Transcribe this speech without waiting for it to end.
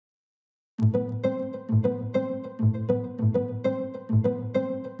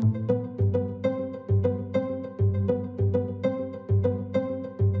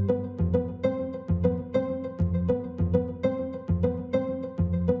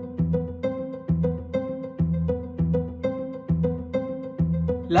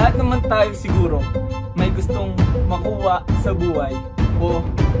Lahat naman tayo siguro may gustong makuha sa buhay o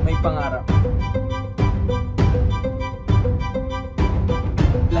may pangarap.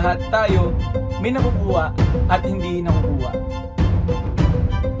 Lahat tayo may nakukuha at hindi nakukuha.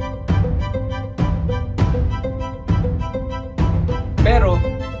 Pero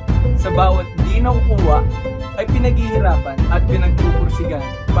sa bawat di nakukuha ay pinaghihirapan at pinagpupursigan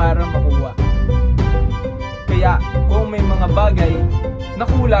para makuha. Kaya kung may mga bagay na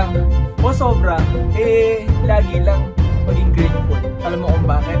kulang o sobra, lagi lang maging grateful. Alam mo kung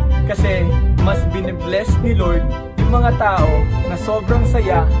bakit? Kasi mas binibless ni Lord yung mga tao na sobrang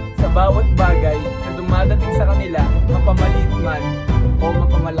saya sa bawat bagay na dumadating sa kanila, mapamaliit man o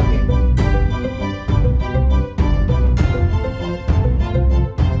mapamalaki.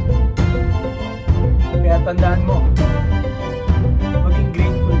 Kaya tandaan mo, maging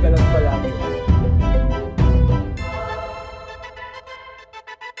grateful ka lang palagi.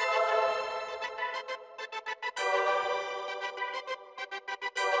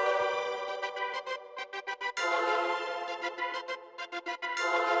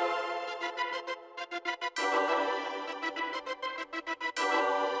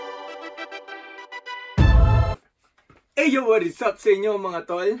 Hey yo, what is up sa inyo mga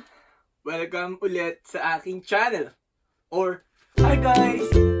tol? Welcome ulit sa aking channel. Or, hi guys!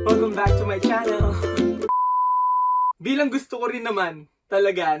 Welcome back to my channel. Bilang gusto ko rin naman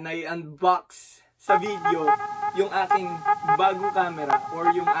talaga na i-unbox sa video yung aking bagong camera or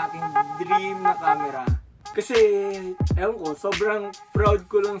yung aking dream na camera. Kasi, ewan ko, sobrang proud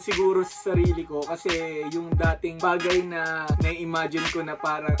ko lang siguro sa sarili ko kasi yung dating bagay na na-imagine ko na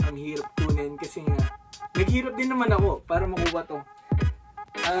parang ang hirap tunin kasi nga naghirap din naman ako para makuha to.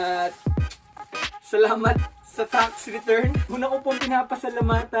 At salamat sa tax return. Una ko pong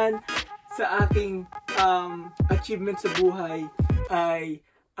pinapasalamatan sa aking achievement sa buhay ay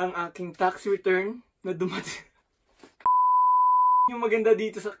ang aking tax return na dumating. Yung maganda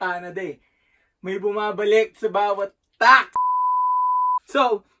dito sa Canada may bumabalik sa bawat tax.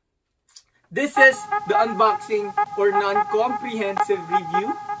 So, this is the unboxing or non-comprehensive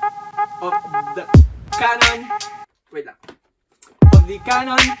review of the Canon, of the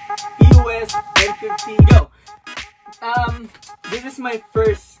Canon EOS M50. Go! This is my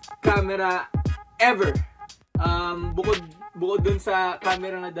first camera ever. Bukod dun sa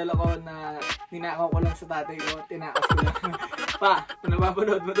camera na dala ko na ninakaw ko lang sa tatay ko, tinakas ko lang. Pa, kung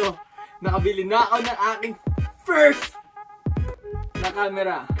napapanood mo to, nakabili na ako ng aking first na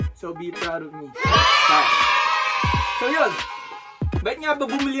camera. So be proud of me. So yun. Ba't nga ba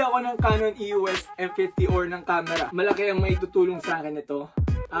bumili ako ng Canon EOS M50 or ng camera? Malaki ang maitutulong sa akin ito.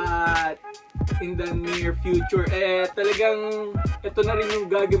 At in the near future, talagang ito na rin yung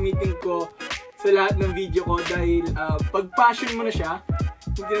gagamitin ko sa lahat ng video ko dahil pag passion mo na siya,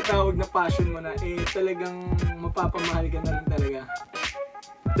 yung tinatawag na passion mo na, talagang mapapamahal ka na rin talaga.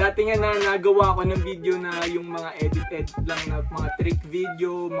 Dati nga na nagawa ko ng video na yung mga edit lang na mga trick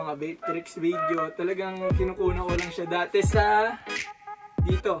video, mga tricks video. Talagang kinukuna ko lang siya dati sa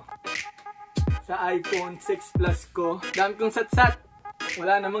dito sa iPhone 6 Plus ko. Dami kong satsat,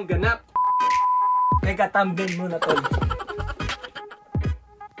 wala namang ganap. Teka, thumbnail muna tol.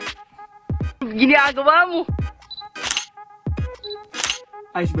 Ginagawa mo?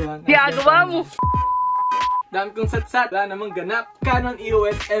 Ayos ba yan? Ginagawa mo? Dami kong satsat, wala namang ganap. Canon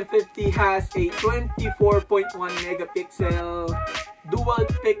EOS M50 has a 24.1 megapixel dual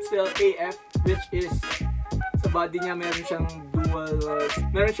pixel AF, which is sa body niya meron siyang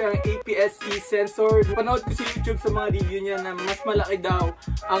meron siyang APS-C sensor. Panood ko sa YouTube sa mga review niya na mas malaki daw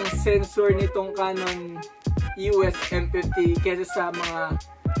ang sensor nitong Canon EOS M50 kaysa sa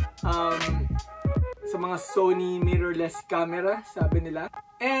mga Sony mirrorless camera, sabi nila.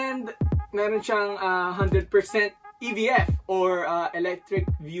 And meron siyang 100% EVF or electric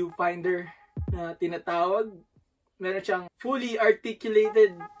viewfinder na tinatawag. Meron siyang fully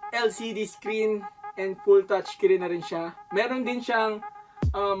articulated LCD screen and full touch screen na rin siya. Meron din siyang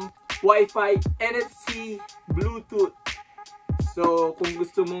Wi-Fi, NFC, Bluetooth. So kung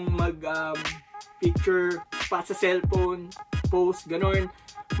gusto mong mag picture pa sa cellphone, post, ganon,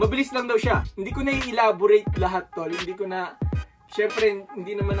 mabilis lang daw siya. Hindi ko na i-elaborate lahat tol. Hindi ko na, syempre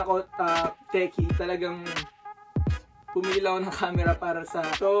hindi naman ako techie. Talagang pumili ako ng camera para sa,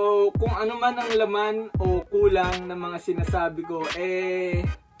 so kung ano man ang laman o kulang ng mga sinasabi ko,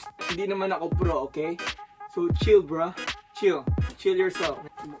 hindi naman ako pro, okay? So chill bro, chill yourself.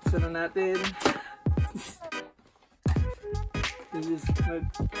 Buksan na natin. This is my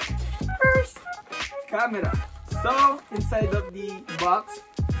first camera. So inside of the box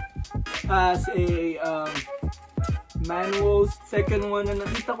has a manuals. Second one na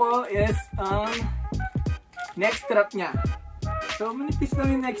nakita ko is neck strap niya. So manipis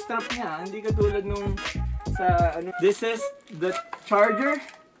lang yung neck strap niya, hindi katulad nung sa ano. This is the charger.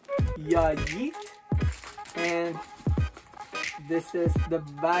 Yeet. And this is the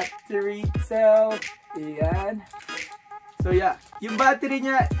battery itself. Ayan. So yeah, yung battery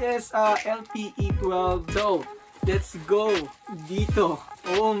niya is LPE12. So let's go dito.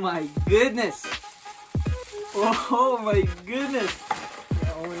 Oh my goodness. Oh my goodness.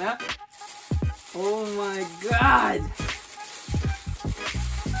 Una. Oh my god.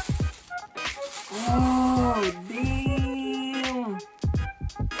 Oh damn.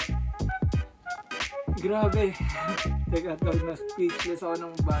 Grabe. Teka, tawag na speechless ako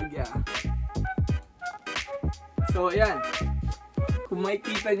ng bagya. So, ayan. Kung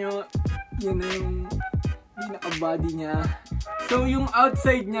makikita nyo, yun na yung pinaka-body niya. So, yung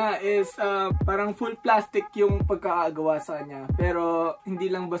outside niya is parang full plastic yung pagkakagawa sa kanya. Pero, hindi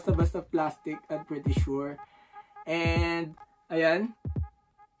lang basta-basta plastic, I'm pretty sure. And, ayan.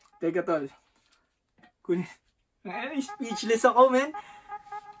 Teka, tol. Speechless ako, man.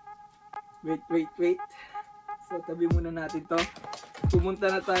 Wait. So, tabi muna natin to. Pumunta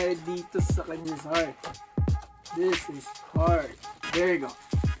na tayo dito sa kanyang heart. This is heart. There you go.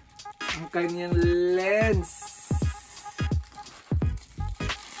 Ang kanyang lens.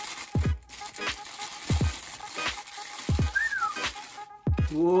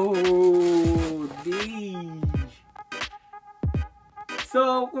 Whoa,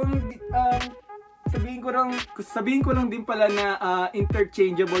 so, kung sabihin ko lang din pala na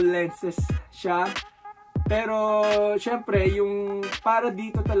interchangeable lenses siya. Pero syempre yung para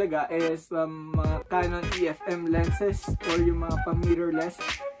dito talaga is mga Canon EFM lenses or yung mga pa-mirrorless.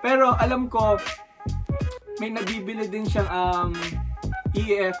 Pero alam ko may nabibili din siyang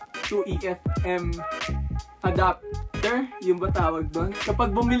EF to EFM adapter, yung ba tawag doon?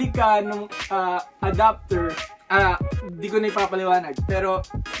 Kapag bumili ka ng adapter, di ko na ipapaliwanag. Pero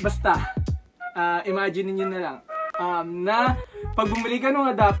basta imagine niyo na lang na pag bumili ka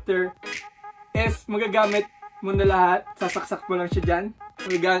ng adapter is magagamit mo na lahat, sasaksak mo lang siya dyan,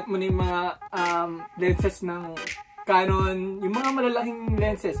 magagamit mo na yung mga lenses ng Canon, yung mga malalaking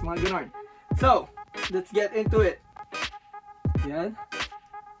lenses, mga ganon. So, let's get into it. Yan,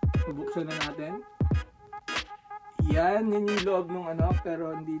 bubuksan na natin. Yan, yun yung loob ng ano,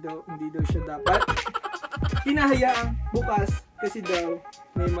 pero hindi daw siya dapat hinahayaang bukas kasi daw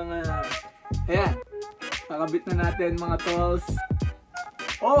may mga, ayan, kakabit na natin mga tohls.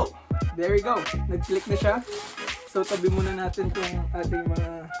 Oh, there we go. Nag-click na siya. So, tabi muna natin itong ating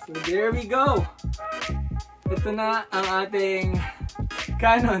mga, so there we go. Ito na ang ating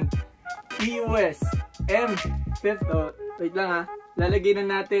Canon EOS M50. Oh, wait lang ha. Lalagay na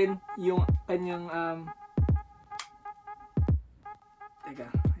natin yung kanyang teka,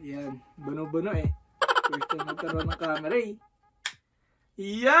 ayan, bano-bano eh. First time magkaroon ng camera eh.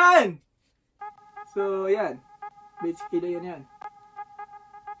 Yan! So, yan. Basically, yan.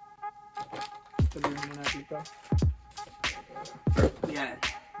 Sabihin mo natin ito. Yan.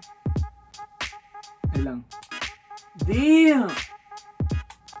 Yan lang. Damn!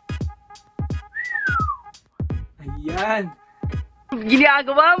 Ayan.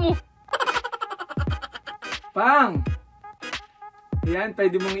 Ginagawa mo! Pang! Ayan,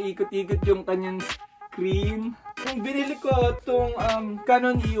 pwede mong iikot-ikot yung kanyang screen. Kung binili ko itong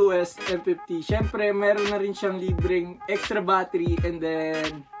Canon EOS M50, syempre meron na rin siyang libreng extra battery and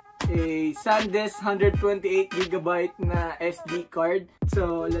then a SanDisk 128GB na SD card.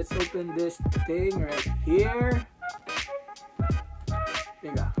 So, let's open this thing right here.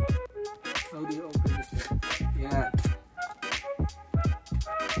 Teka. How do you open this thing? Yan.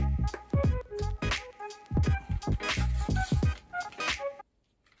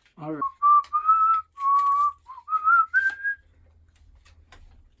 Alright.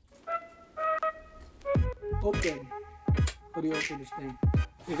 Open. How do you open this thing?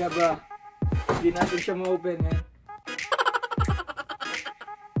 Teka ba? Hindi natin siya ma-open eh.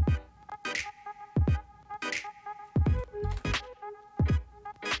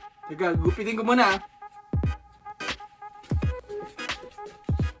 Teka, gupitin ko muna.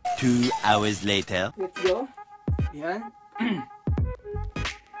 2 hours later. Let's go. Yan.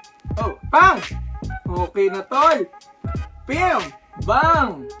 Oh, pang! Okay na tol. Pim!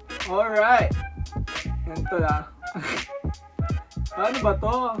 Bang! Alright. Ganito lang. Ano ba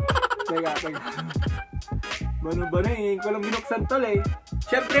to? Teka. Bano-bano eh. Hindi ko lang binuksan tol eh.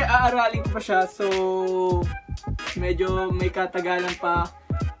 Siyempre, aaralin ko pa siya. So, medyo may katagalan pa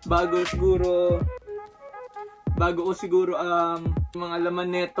bago ko siguro mga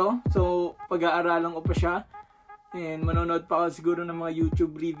laman neto. So, pag-aaralan ko pa siya. And manonood pa ako siguro ng mga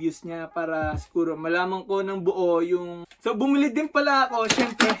YouTube reviews niya para siguro malaman ko ng buo yung... So, bumili din pala ako.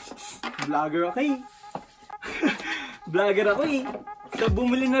 Siyempre, vlogger ako eh. Vlogger ako eh. So,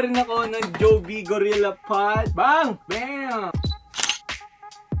 bumili na rin ako ng Joby Gorilla Pod. Bang! Bam!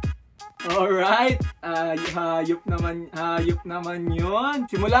 Alright. Hayop naman yun.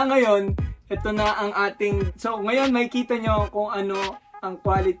 Simula ngayon, ito na ang ating... So, ngayon makikita nyo kung ano ang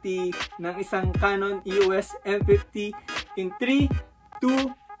quality ng isang Canon EOS M50 in 3,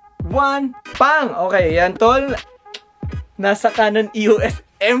 2, 1, pang! Okay, yan tol. Nasa Canon EOS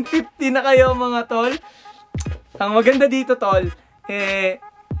M50 na kayo mga tol. Ang maganda dito tol,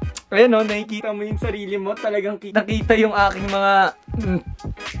 ayan o, nakikita mo yung sarili mo. Talagang nakita yung aking mga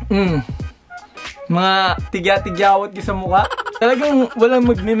mga tigya-tigyawat sa mukha. Talagang walang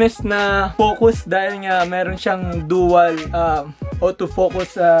magmimes na focus dahil nga meron siyang dual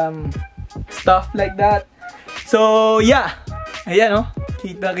autofocus stuff like that. So yeah, ayan o,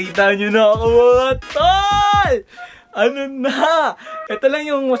 kita-kita nyo na ako mga tol. Ano na, ito lang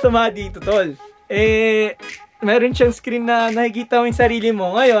yung masama dito tol. Meron siyang screen na nakikita mo yung sarili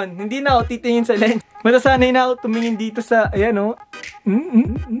mo. Ngayon, hindi na ako titingin sa lens. Matasanay na ako tumingin dito sa, ayan o.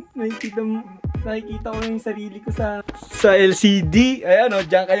 Nakikita ko yung sarili ko sa LCD. Ayan o,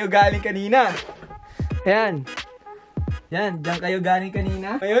 dyan kayo galing kanina. Ayan. Yan, dyan kayo galing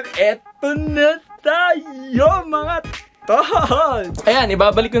kanina. Ngayon, eto na tayo mga tol. Ayan,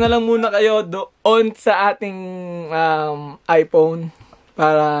 ibabalik ko na lang muna kayo doon sa ating iPhone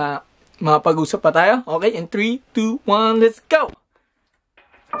para makapag-usap pa tayo. Okay, in 3, 2, 1, let's go!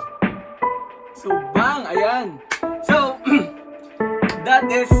 So, bang! Ayan! So, that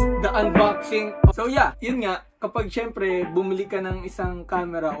is the unboxing. So, yeah, yun nga. Kapag syempre, bumili ka ng isang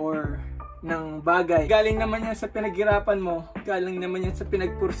camera or ng bagay, galing naman yan sa pinaghirapan mo, galing naman yan sa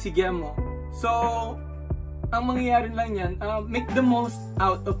pinagpursigyan mo. So, ang mangyayari lang yan, make the most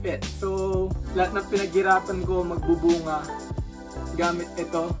out of it. So, lahat ng pinaghirapan ko magbubunga gamit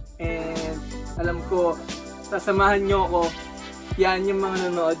ito. And alam ko, sasamahan nyo ko. Yan yung mga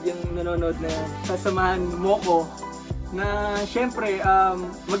nanonood na yan. Sasamahan mo ko na syempre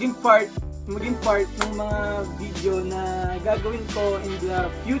maging part ng mga video na gagawin ko in the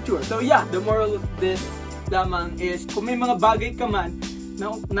future. So yeah, the moral of this lamang is kung may mga bagay ka man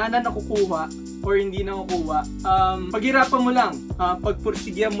na nakukuha or hindi nakukuha, paghirapan mo lang,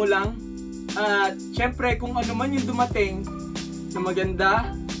 pagpursigyan mo lang, at syempre kung ano man yung dumating na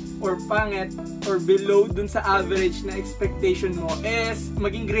maganda or pangit or below dun sa average na expectation mo, is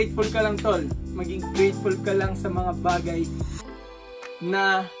maging grateful ka lang tol. Maging grateful ka lang sa mga bagay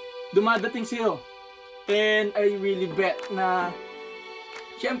na dumadating sa'yo. And I really bet na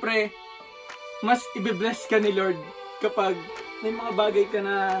syempre mas i-bless ka ni Lord kapag may mga bagay ka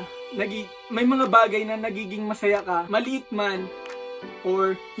na may mga bagay na nagiging masaya ka, maliit man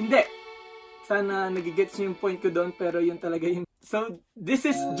or hindi. Sana nagigets nyo yung point ko doon, pero yun talaga yun. So, this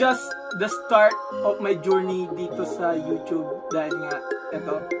is just the start of my journey dito sa YouTube dahil nga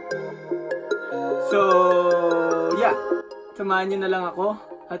ito. So, yeah. Samahan nyo na lang ako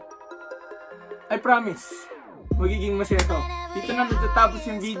at I promise, magiging masaya to. Dito na natatapos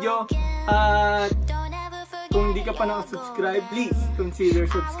yung video at kung hindi ka pa nakasubscribe, please consider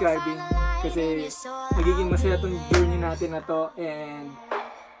subscribing kasi magiging masaya tong journey natin na to and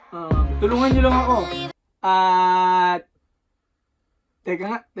tulungan nyo lang ako. At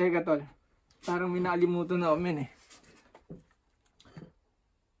teka tol. Parang may nakalimutan na ako men eh.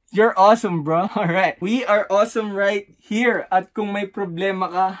 You're awesome bro. Alright. We are awesome right here. At kung may problema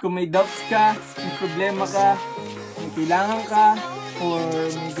ka, kung may doubts ka, may problema ka, may kailangan ka, or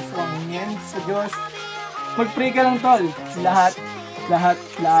may gusto kang hingin sa Diyos, mag-pray ka lang tol. Lahat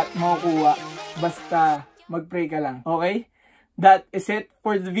makukuha. Basta mag-pray ka lang. Okay? That is it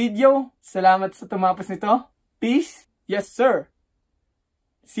for the video. Salamat sa tumapos nito. Peace. Yes sir.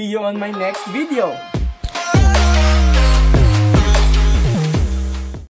 See you on my next video.